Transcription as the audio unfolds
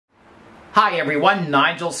Hi everyone,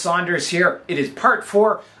 Nigel Saunders here. It is part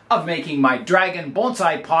 4 of making my dragon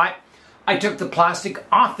bonsai pot. I took the plastic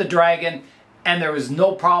off the dragon and there was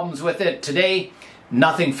no problems with it today.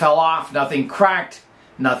 Nothing fell off, nothing cracked,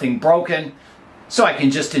 nothing broken. So I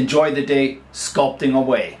can just enjoy the day sculpting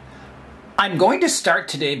away. I'm going to start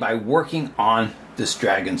today by working on this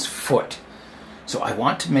dragon's foot. So I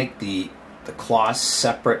want to make the claws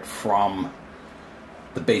separate from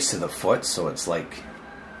the base of the foot, so it's like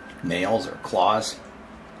nails or claws.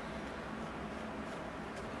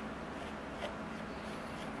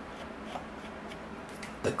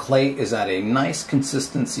 The clay is at a nice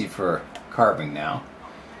consistency for carving now.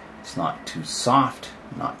 It's not too soft,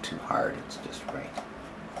 not too hard, it's just right.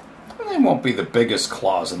 And they won't be the biggest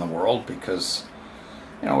claws in the world because,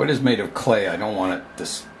 you know, it is made of clay. I don't want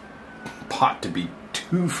this pot to be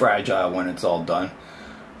too fragile when it's all done.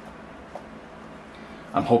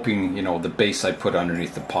 I'm hoping, you know, the base I put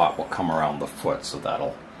underneath the pot will come around the foot, so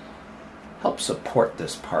that'll help support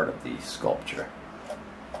this part of the sculpture.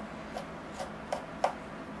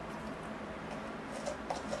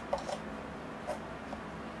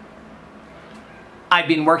 I've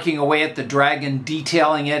been working away at the dragon,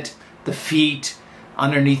 detailing it, the feet,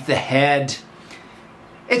 underneath the head.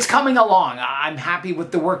 It's coming along. I'm happy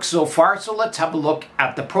with the work so far, so let's have a look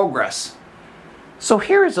at the progress. So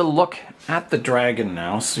here is a look at the dragon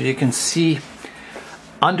now, so you can see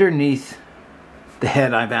underneath the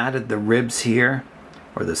head I've added the ribs here,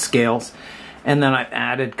 or the scales, and then I've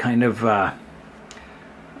added kind of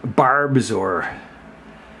barbs or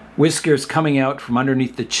whiskers coming out from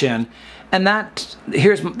underneath the chin. And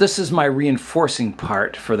this is my reinforcing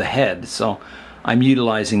part for the head, so I'm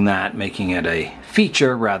utilizing that, making it a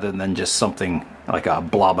feature rather than just something like a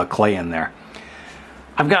blob of clay in there.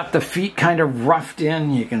 I've got the feet kind of roughed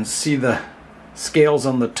in. You can see the scales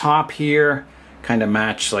on the top here kind of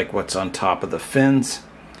match like what's on top of the fins.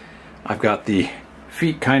 I've got the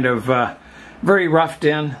feet kind of very roughed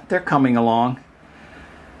in. They're coming along.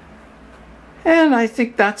 And I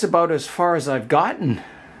think that's about as far as I've gotten.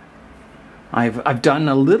 I've done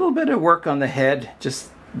a little bit of work on the head,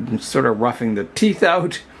 just sort of roughing the teeth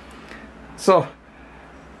out. So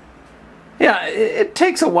yeah, it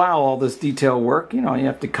takes a while, all this detail work. You know, you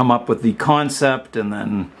have to come up with the concept and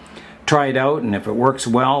then try it out, and if it works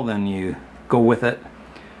well, then you go with it.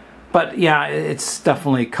 But yeah, it's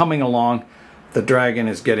definitely coming along. The dragon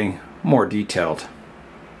is getting more detailed.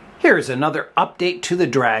 Here's another update to the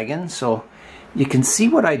dragon, so you can see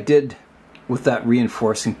what I did with that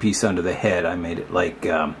reinforcing piece under the head. I made it like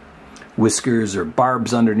whiskers or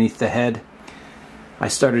barbs underneath the head. I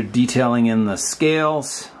started detailing in the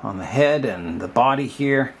scales on the head and the body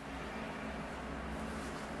here.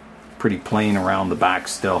 Pretty plain around the back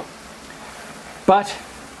still. But,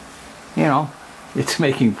 you know, it's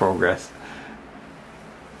making progress.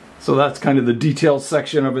 So that's kind of the detailed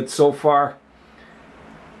section of it so far.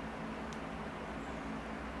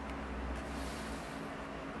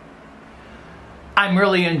 I'm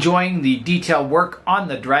really enjoying the detail work on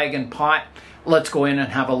the dragon pot. Let's go in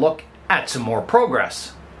and have a look at some more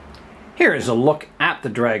progress. Here is a look at the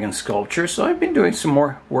dragon sculpture. So I've been doing some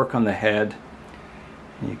more work on the head.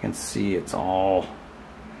 You can see it's all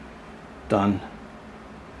done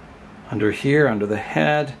under here, under the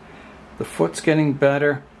head. The foot's getting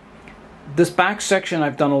better. This back section,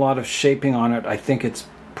 I've done a lot of shaping on it. I think it's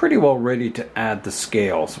pretty well ready to add the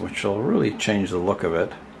scales, which will really change the look of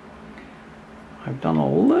it. I've done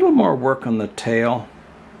a little more work on the tail,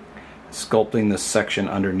 sculpting this section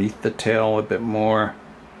underneath the tail a bit more,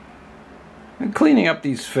 and cleaning up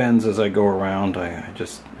these fins as I go around. I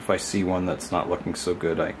just, if I see one that's not looking so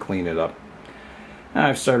good, I clean it up. And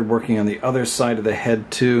I've started working on the other side of the head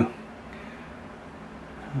too.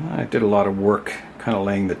 I did a lot of work kind of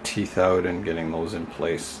laying the teeth out and getting those in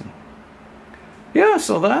place. Yeah,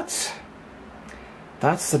 so that's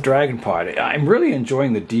the dragon pot. I'm really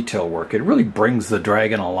enjoying the detail work. It really brings the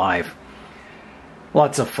dragon alive.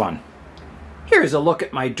 Lots of fun. Here's a look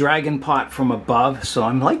at my dragon pot from above. So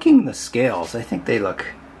I'm liking the scales. I think they look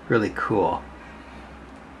really cool.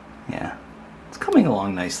 Yeah, it's coming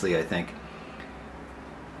along nicely, I think.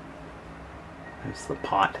 There's the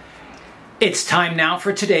pot. It's time now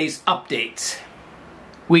for today's updates.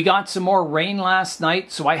 We got some more rain last night,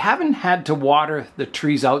 so I haven't had to water the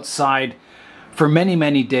trees outside for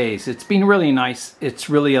many days. It's been really nice. It's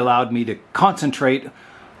really allowed me to concentrate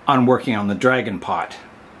on working on the dragon pot.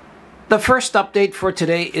 The first update for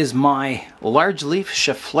today is my large leaf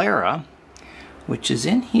Schefflera, which is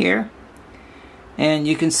in here. And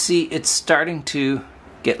you can see it's starting to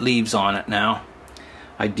get leaves on it now.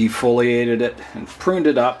 I defoliated it and pruned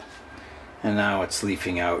it up. And now it's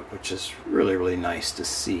leafing out, which is really, really nice to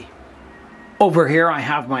see. Over here I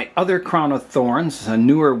have my other crown of thorns, a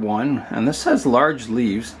newer one, and this has large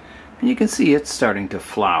leaves. And you can see it's starting to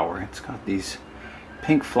flower. It's got these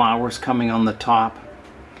pink flowers coming on the top.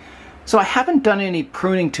 So I haven't done any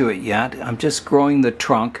pruning to it yet. I'm just growing the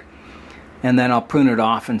trunk, and then I'll prune it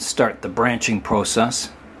off and start the branching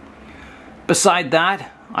process. Beside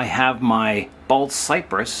that, I have my bald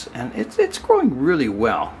cypress, and it's growing really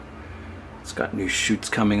well. It's got new shoots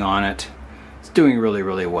coming on it. It's doing really,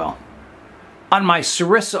 really well. On my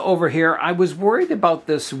Sarissa over here, I was worried about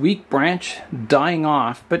this weak branch dying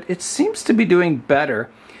off, but it seems to be doing better.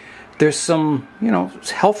 There's some,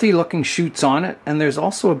 healthy looking shoots on it, and there's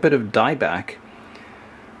also a bit of dieback.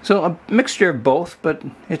 So a mixture of both, but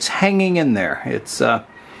it's hanging in there. It's,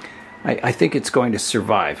 I think it's going to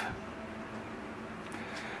survive.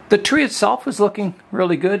 The tree itself is looking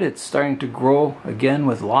really good. It's starting to grow again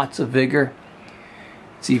with lots of vigor.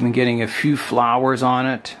 It's even getting a few flowers on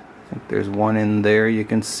it. I think there's one in there you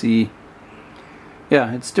can see.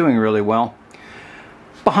 Yeah, it's doing really well.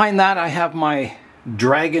 Behind that I have my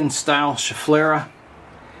dragon style Schefflera,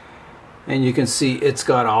 and you can see it's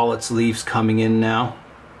got all its leaves coming in now.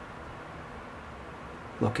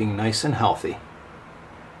 Looking nice and healthy.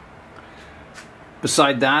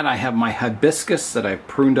 Beside that I have my hibiscus that I've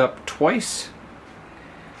pruned up twice.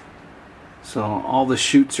 So all the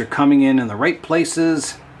shoots are coming in the right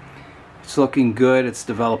places. It's looking good. It's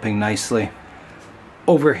developing nicely.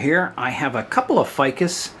 Over here I have a couple of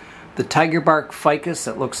ficus. The tiger bark ficus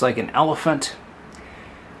that looks like an elephant.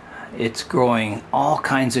 It's growing all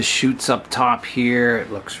kinds of shoots up top here.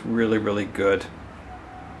 It looks really, really good.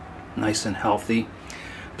 Nice and healthy.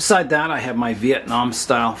 Beside that I have my Vietnam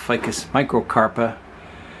style ficus microcarpa,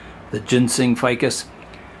 the ginseng ficus.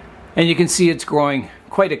 And you can see it's growing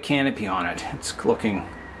quite a canopy on it. It's looking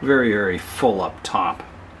very, very full up top.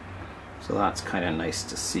 So that's kind of nice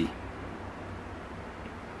to see.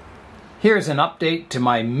 Here's an update to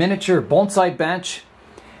my miniature bonsai bench.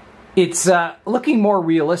 It's looking more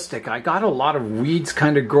realistic. I got a lot of weeds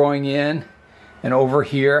kind of growing in and over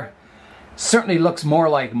here. Certainly looks more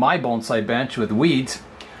like my bonsai bench with weeds.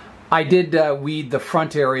 I did weed the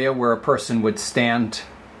front area where a person would stand,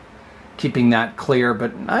 keeping that clear,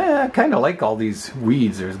 but I kind of like all these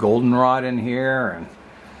weeds. There's goldenrod in here and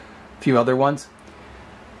a few other ones.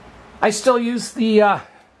 I still use the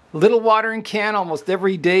little watering can almost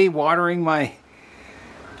every day, watering my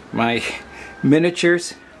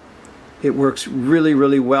miniatures. It works really,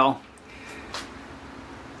 really well.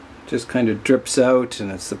 Just kind of drips out,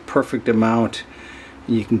 and it's the perfect amount.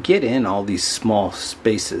 And you can get in all these small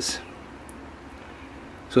spaces.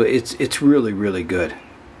 So it's really, really good.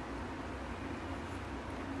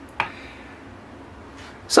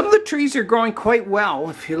 Some of the trees are growing quite well.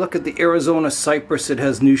 If you look at the Arizona cypress, it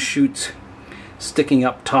has new shoots sticking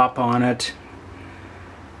up top on it.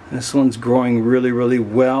 This one's growing really, really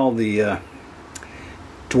well. The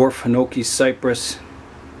dwarf hinoki cypress.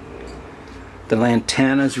 The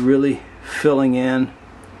lantana's really filling in.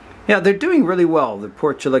 Yeah, they're doing really well. The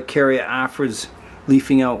Portulacaria afra's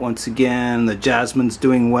leafing out once again. The jasmine's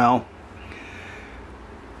doing well.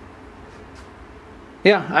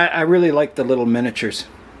 Yeah, I really like the little miniatures.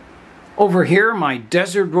 Over here, my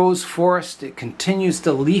desert rose forest, it continues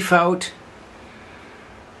to leaf out.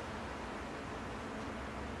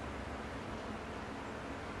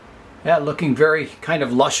 Yeah, looking very kind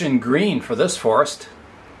of lush and green for this forest.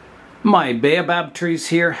 My baobab trees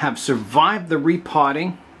here have survived the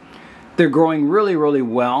repotting. They're growing really, really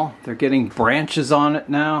well. They're getting branches on it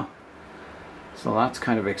now. So that's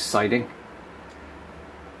kind of exciting.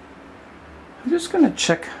 I'm just going to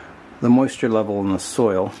check the moisture level in the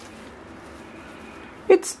soil.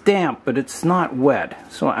 It's damp, but it's not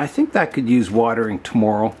wet. So I think that could use watering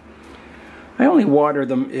tomorrow. I only water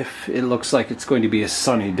them if it looks like it's going to be a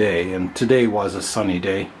sunny day, and today was a sunny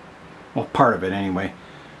day. Well, part of it anyway.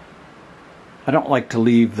 I don't like to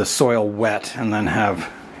leave the soil wet and then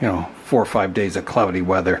have, 4 or 5 days of cloudy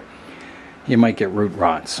weather. You might get root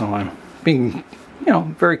rot, so I'm being,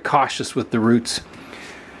 very cautious with the roots.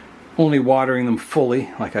 Only watering them fully,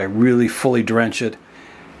 like I really fully drench it,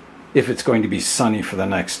 if it's going to be sunny for the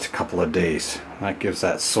next couple of days. That gives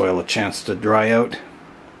that soil a chance to dry out.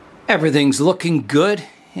 Everything's looking good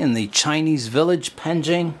in the Chinese village,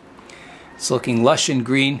 Penjing. It's looking lush and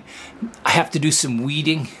green. I have to do some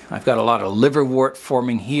weeding. I've got a lot of liverwort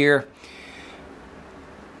forming here.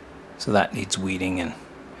 So that needs weeding, and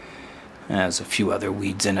there's a few other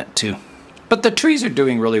weeds in it too. But the trees are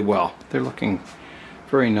doing really well. They're looking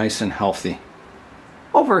very nice and healthy.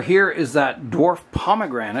 Over here is that dwarf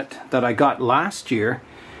pomegranate that I got last year,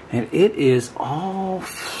 And it is all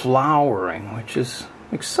flowering, which is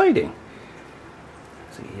exciting.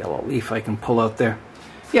 There's a yellow leaf I can pull out there.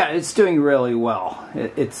 Yeah, it's doing really well.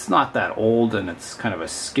 It's not that old, and it's kind of a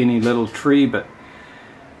skinny little tree, but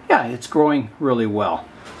yeah, it's growing really well.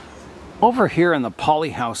 Over here in the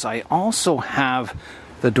polyhouse, I also have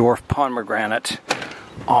the dwarf pomegranate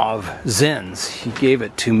of Zin's. He gave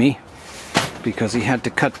it to me because he had to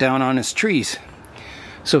cut down on his trees.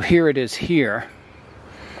 So here it is here.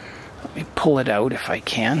 Let me pull it out if I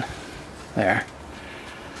can. There.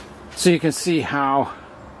 So you can see how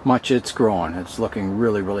much it's growing. It's looking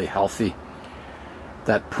really, really healthy.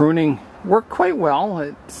 That pruning worked quite well.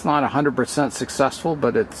 It's not 100% successful,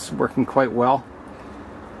 but it's working quite well.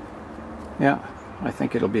 Yeah, I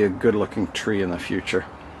think it'll be a good looking tree in the future.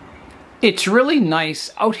 It's really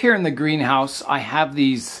nice. Out here in the greenhouse, I have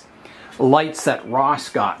these lights that Ross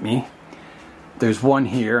got me. There's one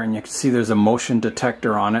here, and you can see there's a motion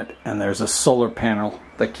detector on it, and there's a solar panel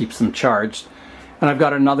that keeps them charged. And I've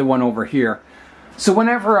got another one over here. So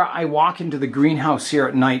whenever I walk into the greenhouse here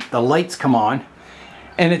at night, the lights come on,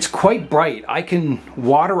 and it's quite bright. I can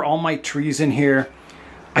water all my trees in here.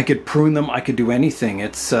 I could prune them. I could do anything.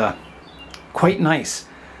 It's quite nice.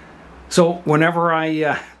 So whenever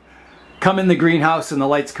I come in the greenhouse and the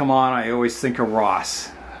lights come on, I always think of Ross.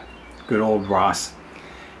 Good old Ross.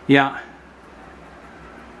 Yeah.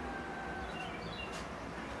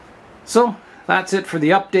 So that's it for the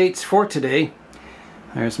updates for today.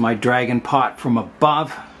 There's my dragon pot from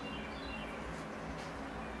above.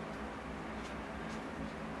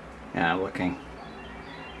 Yeah, looking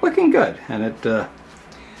good, and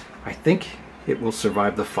I think it will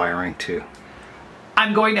survive the firing too.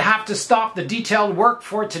 I'm going to have to stop the detailed work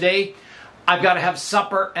for today. I've got to have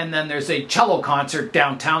supper, and then there's a cello concert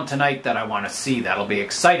downtown tonight that I want to see. That'll be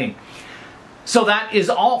exciting. So that is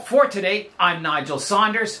all for today. I'm Nigel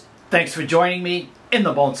Saunders. Thanks for joining me in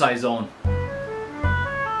the Bonsai Zone.